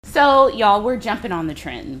So, y'all, we're jumping on the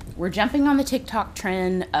trend. We're jumping on the TikTok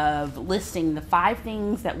trend of listing the 5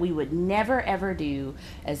 things that we would never ever do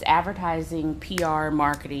as advertising, PR,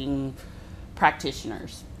 marketing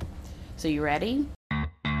practitioners. So, you ready?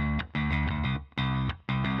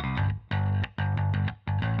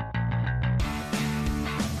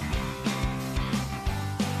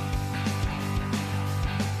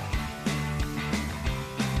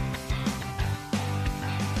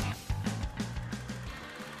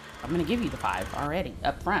 I'm going to give you the 5 already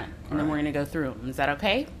up front, and then we're going to go through them. Is that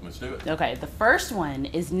okay? Let's do it. Okay, the first one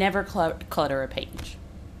is never clutter a page.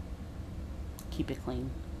 Keep it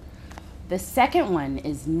clean. The second one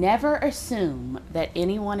is never assume that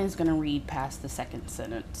anyone is going to read past the second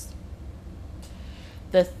sentence.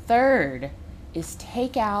 The third is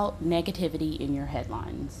take out negativity in your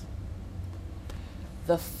headlines.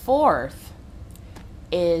 The fourth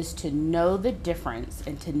is to know the difference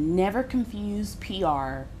and to never confuse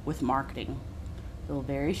PR with marketing. Feel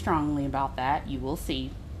very strongly about that. You will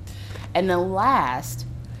see. And the last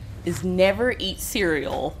is never eat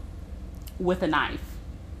cereal with a knife.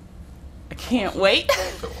 I can't wait.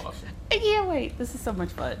 So awesome. I can't wait. This is so much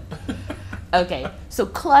fun. Okay, so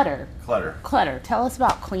clutter. Clutter. Tell us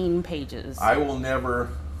about clean pages. I will never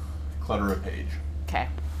clutter a page. Okay.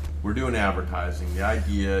 We're doing advertising. The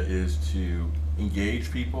idea is to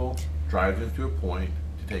engage people, drive them to a point,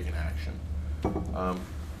 to take an action.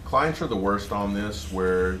 Clients are the worst on this,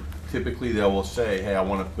 where typically they will say, hey, I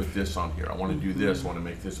want to put this on here. I want to do this. I want to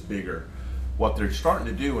make this bigger. What they're starting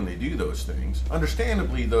to do when they do those things,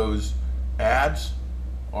 understandably, those ads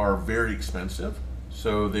are very expensive,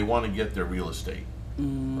 so they want to get their real estate,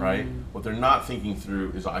 right? What they're not thinking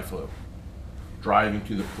through is iFlow. Driving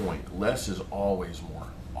to the point. Less is always more.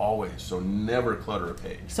 Always. So never clutter a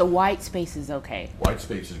page. So white space is okay. White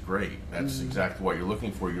space is great. That's exactly what you're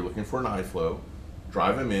looking for. You're looking for an iFlow.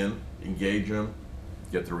 Drive them in, engage them,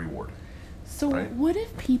 get the reward. So right? What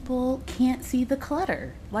if people can't see the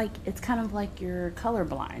clutter? Like, it's kind of like you're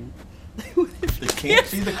colorblind. They can't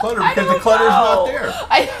see the clutter because the clutter's not there.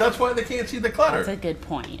 That's why they can't see the clutter. That's a good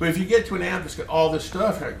point. But if you get to an ad that's got all this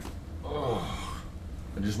stuff, like,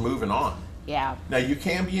 and just moving on. Yeah. Now, you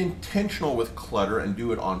can be intentional with clutter and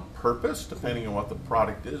do it on purpose, depending on what the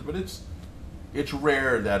product is, but it's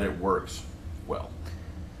rare that it works well.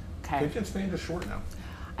 Okay. Attention spans are short now.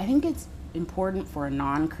 I think it's important for a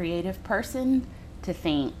non-creative person to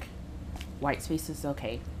think white space is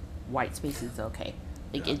okay. White space is okay.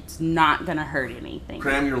 Like, it's not going to hurt anything.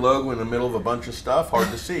 Cram your logo in the middle of a bunch of stuff, hard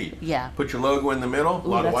to see. Yeah. Put your logo in the middle, a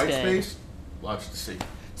lot of white good. space, lots to see.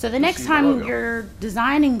 So the next time you're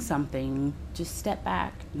designing something, just step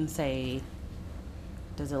back and say,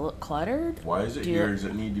 does it look cluttered? Why is it here? Does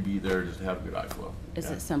it need to be there? Does it have good iFlow? Is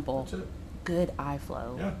it simple? That's it. Good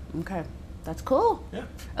iFlow. Yeah. Okay. That's cool. Yeah.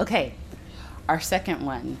 Okay. Our second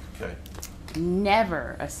one. Okay.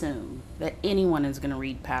 Never assume that anyone is going to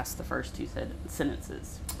read past the first 2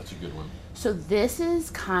 sentences. That's a good one. So this is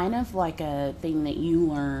kind of like a thing that you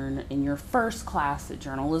learn in your first class at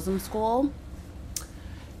journalism school.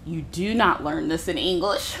 You do not learn this in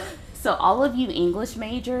English. So all of you English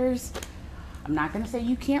majors, I'm not going to say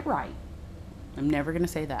you can't write. I'm never going to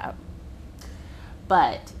say that.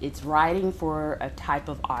 But it's writing for a type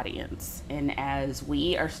of audience. And as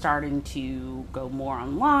we are starting to go more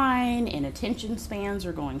online and attention spans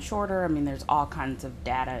are going shorter, I mean, there's all kinds of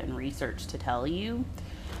data and research to tell you.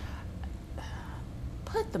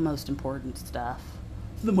 Put the most important stuff,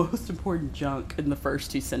 the most important junk in the first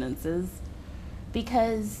 2 sentences.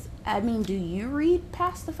 Because, I mean, do you read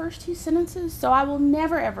past the first 2 sentences? So I will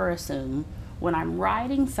never ever assume when I'm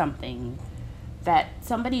writing something that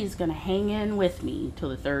somebody is going to hang in with me till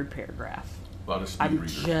the 3rd paragraph. A lot of speed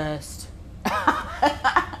readers.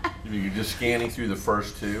 You're just scanning through the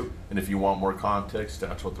first 2, and if you want more context,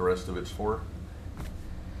 that's what the rest of it's for.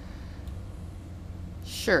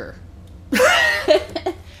 Sure.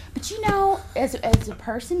 But you know, as a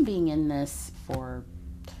person being in this for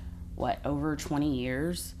over 20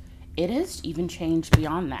 years, it has even changed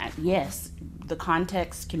beyond that. Yes, the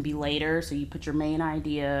context can be later, so you put your main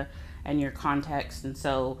idea and your context, and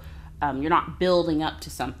so you're not building up to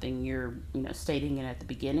something, you're stating it at the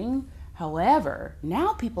beginning. However,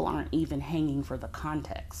 now people aren't even hanging for the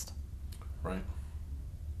context. Right.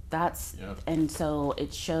 And so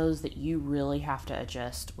it shows that you really have to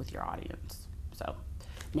adjust with your audience. So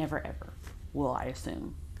never ever will I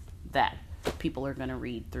assume that people are going to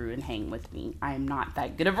read through and hang with me. I am not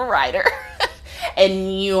that good of a writer.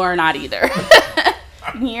 And you are not either.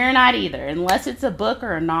 You're not either. Unless it's a book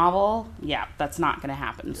or a novel, that's not going to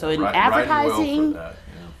happen. So in advertising,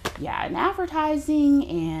 Yeah, in advertising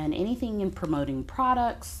and anything in promoting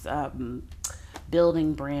products,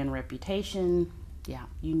 building brand reputation, yeah,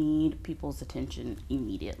 you need people's attention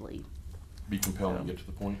immediately. Be compelling, get to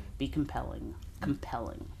the point. Be compelling.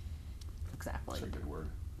 Compelling. Exactly. That's a good word.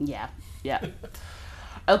 Yeah, yeah.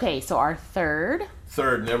 Okay, so our third.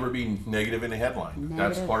 Third, never be negative in a headline.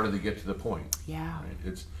 That's Negative. part of the get to the point. Yeah. Right?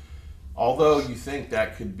 It's, although you think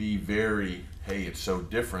that could be very, hey, it's so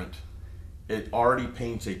different, it already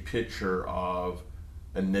paints a picture of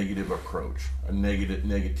a negative approach, a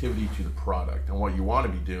negativity to the product. And what you want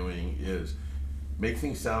to be doing is make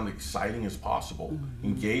things sound exciting as possible.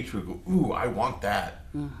 Engage with, ooh, I want that.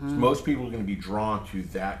 So most people are going to be drawn to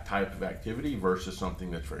that type of activity versus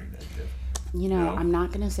something that's very negative. You know, I'm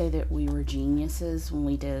not going to say that we were geniuses when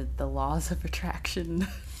we did the Laws of Attraction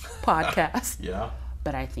podcast. Yeah,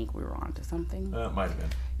 But I think we were onto something. it might have been.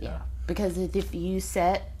 Yeah. Because if you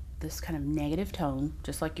set this kind of negative tone,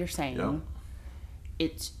 just like you're saying, Yeah.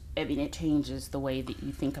 it changes the way that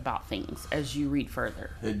you think about things as you read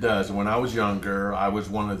further. It does. When I was younger, I was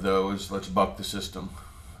one of those, let's buck the system.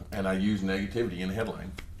 And I used negativity in a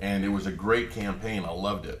headline. And it was a great campaign. I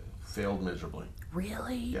loved it. Failed miserably.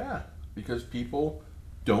 Really? Yeah, because people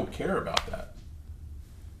don't care about that.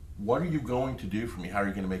 What are you going to do for me? How are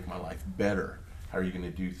you going to make my life better? How are you going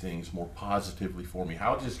to do things more positively for me?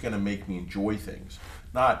 How is this going to make me enjoy things?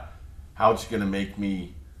 Not how it's going to make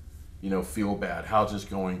me, feel bad. How's this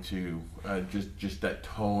going to just that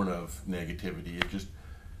tone of negativity? It just,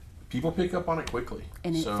 people pick up on it quickly.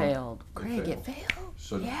 And it failed. Greg, it failed.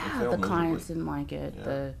 So it yeah, failed the clients miserably. didn't like it.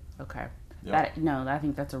 Yeah. Okay. Yeah. I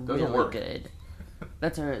think that's a Doesn't really work. good.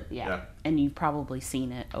 That's Yeah. And you've probably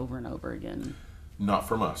seen it over and over again. Not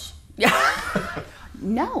from us.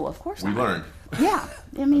 No, of course We not. learned. Yeah,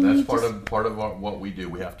 I mean, That's you part of what we do.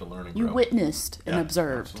 We have to learn and grow. you witnessed and Yeah,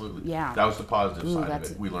 observed. Absolutely. Yeah. That was the positive Ooh, side of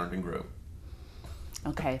that's- it. We learned and grew.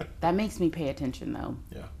 Okay, that makes me pay attention though.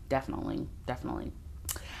 Yeah. Definitely.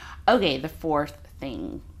 Okay, the fourth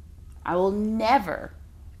thing. I will never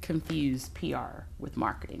confuse PR with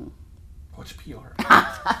marketing. What's PR?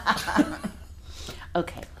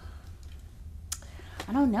 Okay.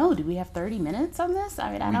 I don't know. Do we have 30 minutes on this?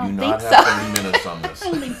 I mean, I We don't do think not so. have 30 minutes on this.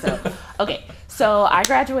 I don't think so. Okay, so I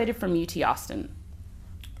graduated from UT Austin.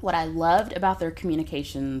 What I loved about their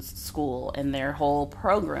communications school and their whole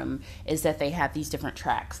program is that they had these different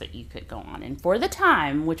tracks that you could go on. And for the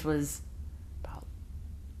time, which was about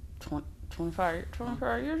 25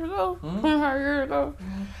 years ago, 25 years ago,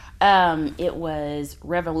 it was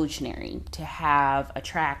revolutionary to have a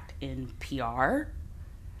track in PR,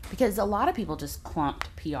 because a lot of people just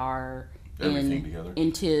clumped PR Everything together.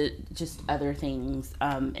 into just other things,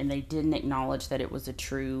 and they didn't acknowledge that it was a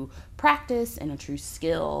true practice and a true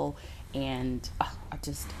skill, and I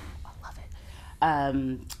love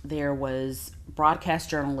it. There was broadcast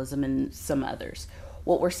journalism and some others.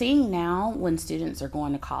 What we're seeing now when students are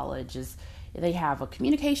going to college is they have a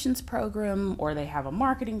communications program or they have a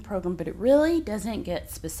marketing program, but it really doesn't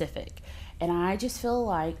get specific. And I just feel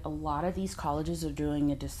like a lot of these colleges are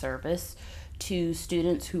doing a disservice to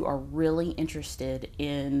students who are really interested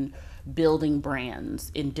in building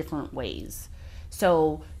brands in different ways.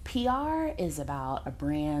 So PR is about a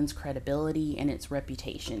brand's credibility and its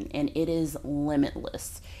reputation, and it is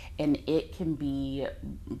limitless. And it can be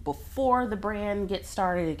before the brand gets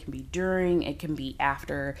started, it can be during, it can be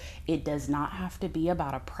after. It does not have to be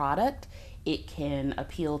about a product. It can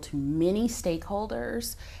appeal to many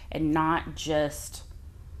stakeholders and not just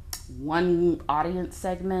one audience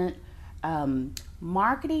segment.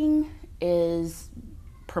 Marketing is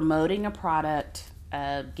promoting a product,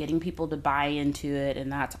 getting people to buy into it,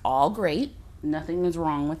 and that's all great. Nothing is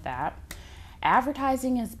wrong with that.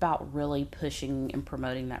 Advertising is about really pushing and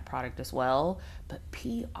promoting that product as well. But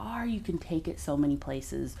PR, you can take it so many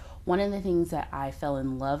places. One of the things that I fell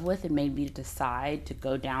in love with and made me decide to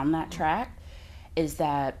go down that track is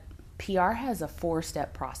that PR has a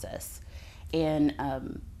 4-step process. And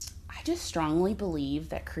I just strongly believe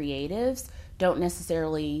that creatives don't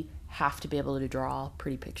necessarily have to be able to draw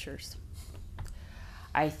pretty pictures.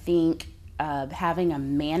 I think having a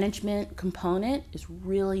management component is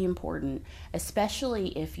really important, especially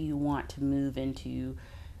if you want to move into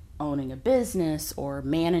owning a business or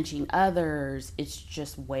managing others. It's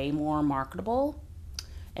just way more marketable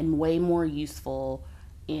and way more useful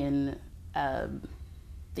in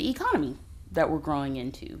the economy that we're growing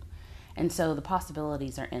into. And so the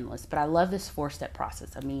possibilities are endless. But I love this 4-step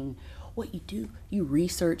process. I mean, what you do, you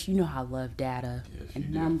research. You know how I love data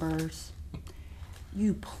and numbers.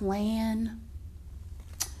 You plan,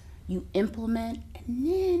 you implement, and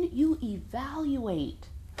then you evaluate.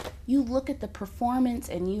 You look at the performance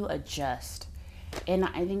and you adjust. And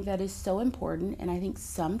I think that is so important. And I think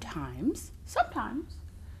sometimes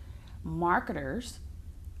marketers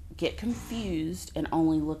get confused and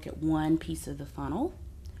only look at one piece of the funnel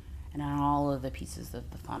and not all of the pieces of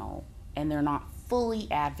the funnel. And they're not fully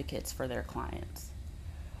advocates for their clients.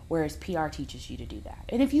 Whereas PR teaches you to do that.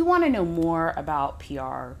 And if you want to know more about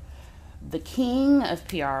PR, the king of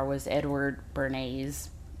PR was Edward Bernays,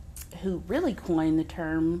 who really coined the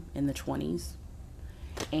term in the 20s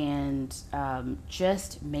and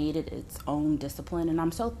just made it its own discipline. And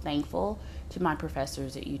I'm so thankful to my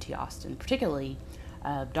professors at UT Austin, particularly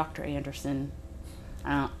Dr. Anderson.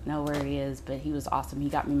 I don't know where he is, but he was awesome. He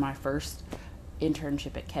got me my first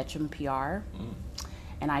internship at Ketchum PR.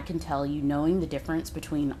 And I can tell you, knowing the difference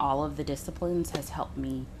between all of the disciplines has helped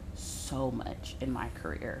me so much in my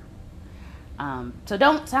career. So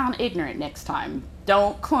don't sound ignorant next time.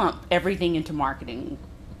 Don't clump everything into marketing.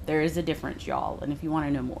 There is a difference, y'all. And if you want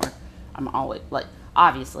to know more, I'm always,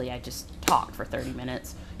 obviously I just talked for 30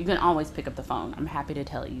 minutes. You can always pick up the phone. I'm happy to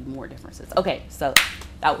tell you more differences. Okay, so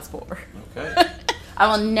that was 4. Okay. I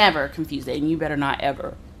will never confuse it, and you better not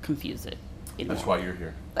ever confuse it anymore. That's why you're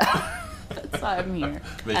here. That's why I'm here.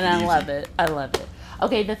 Make And it I easy. love it. I love it.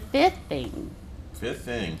 Okay, the 5th thing. Fifth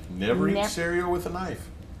thing, never eat cereal with a knife.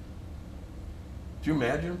 Do you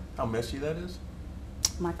imagine how messy that is?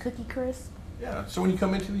 My Cookie Crisp. Yeah, so when you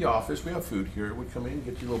come into the office, we have food here. We come in,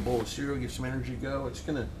 get your little bowl of cereal, get some energy to go. It's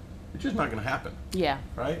just not gonna happen, Yeah.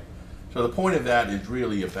 right? So the point of that is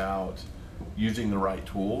really about using the right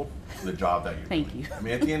tool for the job that you're Thank doing. you. I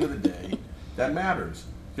mean, at the end of the day, that matters.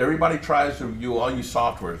 Everybody tries to, I'll use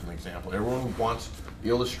software as an example. Everyone wants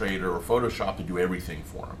Illustrator or Photoshop to do everything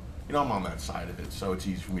for them. You know, I'm on that side of it, so it's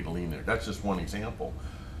easy for me to lean there. That's just one example.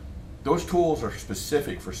 Those tools are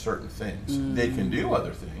specific for certain things. They can do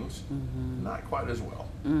other things, not quite as well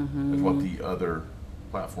as what the other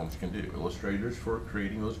platforms can do. Illustrator's for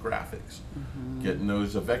creating those graphics, getting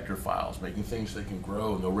those vector files, making things that can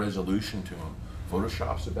grow, no resolution to them.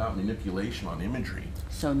 Photoshop's about manipulation on imagery.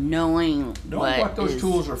 So knowing what those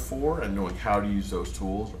tools are for and knowing how to use those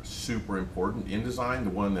tools are super important. InDesign, the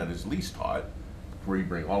one that is least taught, where you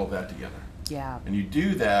bring all of that together. Yeah. And you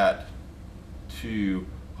do that to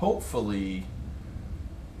hopefully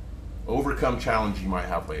overcome challenges you might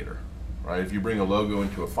have later, right? If you bring a logo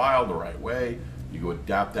into a file the right way, you go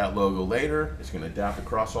adapt that logo later, it's going to adapt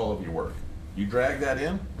across all of your work. You drag that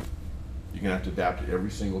in, you're going to have to adapt it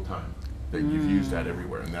every single time that you've used that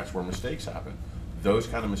everywhere, and that's where mistakes happen. Those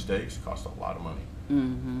kind of mistakes cost a lot of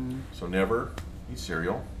money. So never eat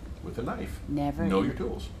cereal with a knife. Never Know eat- your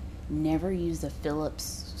tools. Never use a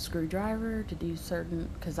Phillips screwdriver to do certain,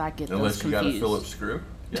 because I get Unless those you confused. got a Phillips screw.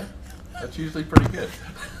 Yeah, that's usually pretty good.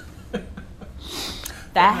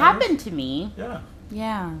 That happened to me. Yeah.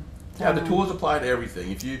 Yeah. Yeah, the tools apply to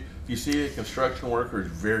everything. If you see a construction worker is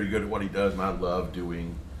very good at what he does, and I love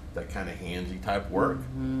doing that kind of handsy type work,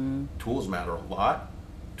 tools matter a lot.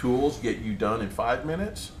 Tools get you done in 5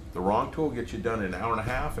 minutes. The wrong tool gets you done in an hour and a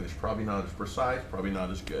half, and it's probably not as precise, probably not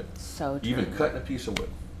as good. So true. Even cutting a piece of wood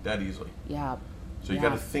that easily. Yeah. So you Yeah.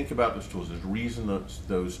 got to think about those tools. There's a reason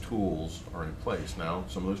those tools are in place. Now,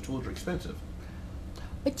 some of those tools are expensive.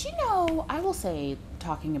 But you know, I will say,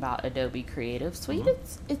 talking about Adobe Creative Suite,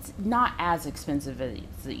 it's not as expensive as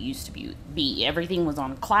it used to be. Everything was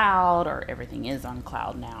on cloud, or everything is on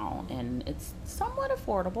cloud now, and it's somewhat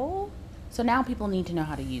affordable. So now people need to know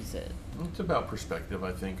how to use it. It's about perspective,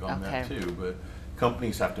 I think, on that Okay. too. But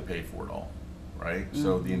companies have to pay for it all, right?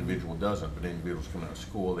 So the individual doesn't. But individuals coming out of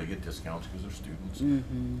school, they get discounts because they're students.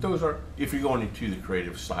 Those are, if you're going into the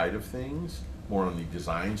creative side of things, more on the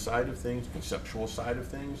design side of things, conceptual side of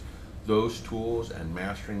things, those tools and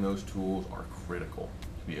mastering those tools are critical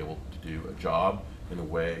to be able to do a job in a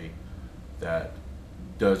way that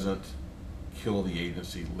doesn't kill the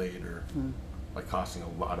agency later by costing a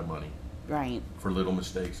lot of money Right. for little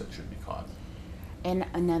mistakes that should be caught. And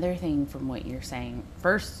another thing from what you're saying,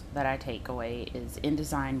 first that I take away is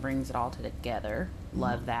InDesign brings it all together.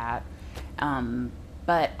 Love that.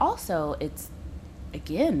 But also, it's,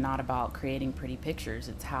 again, not about creating pretty pictures.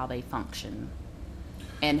 It's how they function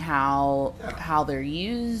and how they're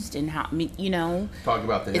used and how, you know, Talk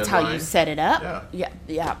about the it's headline. how you set it up.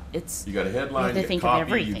 Yeah. It's, You got a headline, to you think got of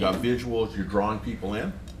copy, you got everything. visuals, you're drawing people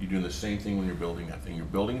in. You're doing the same thing when you're building that thing. You're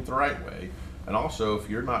building it the right way. And also, if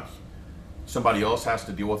you're not, somebody else has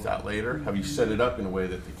to deal with that later, have you set it up in a way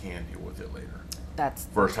that they can deal with it later? that's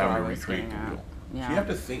Versus what I having to was recreate the getting at. wheel. Yeah. So you have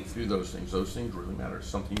to think through those things. Those things really matter. It's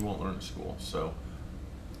something you won't learn in school. So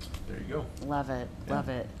there you go. Love it. Yeah. Love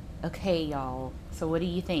it. Okay, y'all. So what do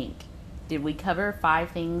you think? Did we cover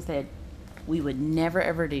 5 things that we would never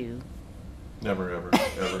ever do. Never, ever,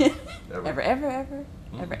 ever, Ever, ever, ever,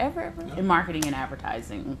 ever, ever, ever in marketing and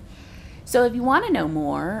advertising. So if you want to know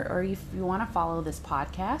more, or if you want to follow this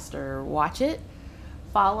podcast or watch it,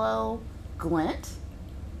 follow Glint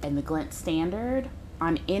and the Glint Standard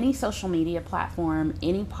on any social media platform,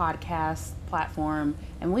 any podcast platform,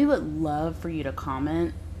 and we would love for you to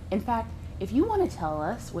comment. In fact, if you want to tell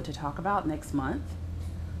us what to talk about next month,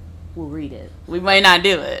 we'll read it. We might not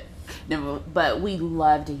do it, but we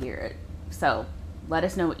love to hear it. So let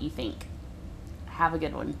us know what you think. Have a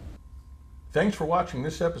good one. Thanks for watching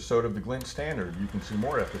this episode of the Glint Standard. You can see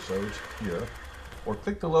more episodes here, or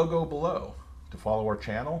click the logo below to follow our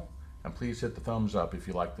channel, and please hit the thumbs up if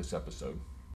you like this episode.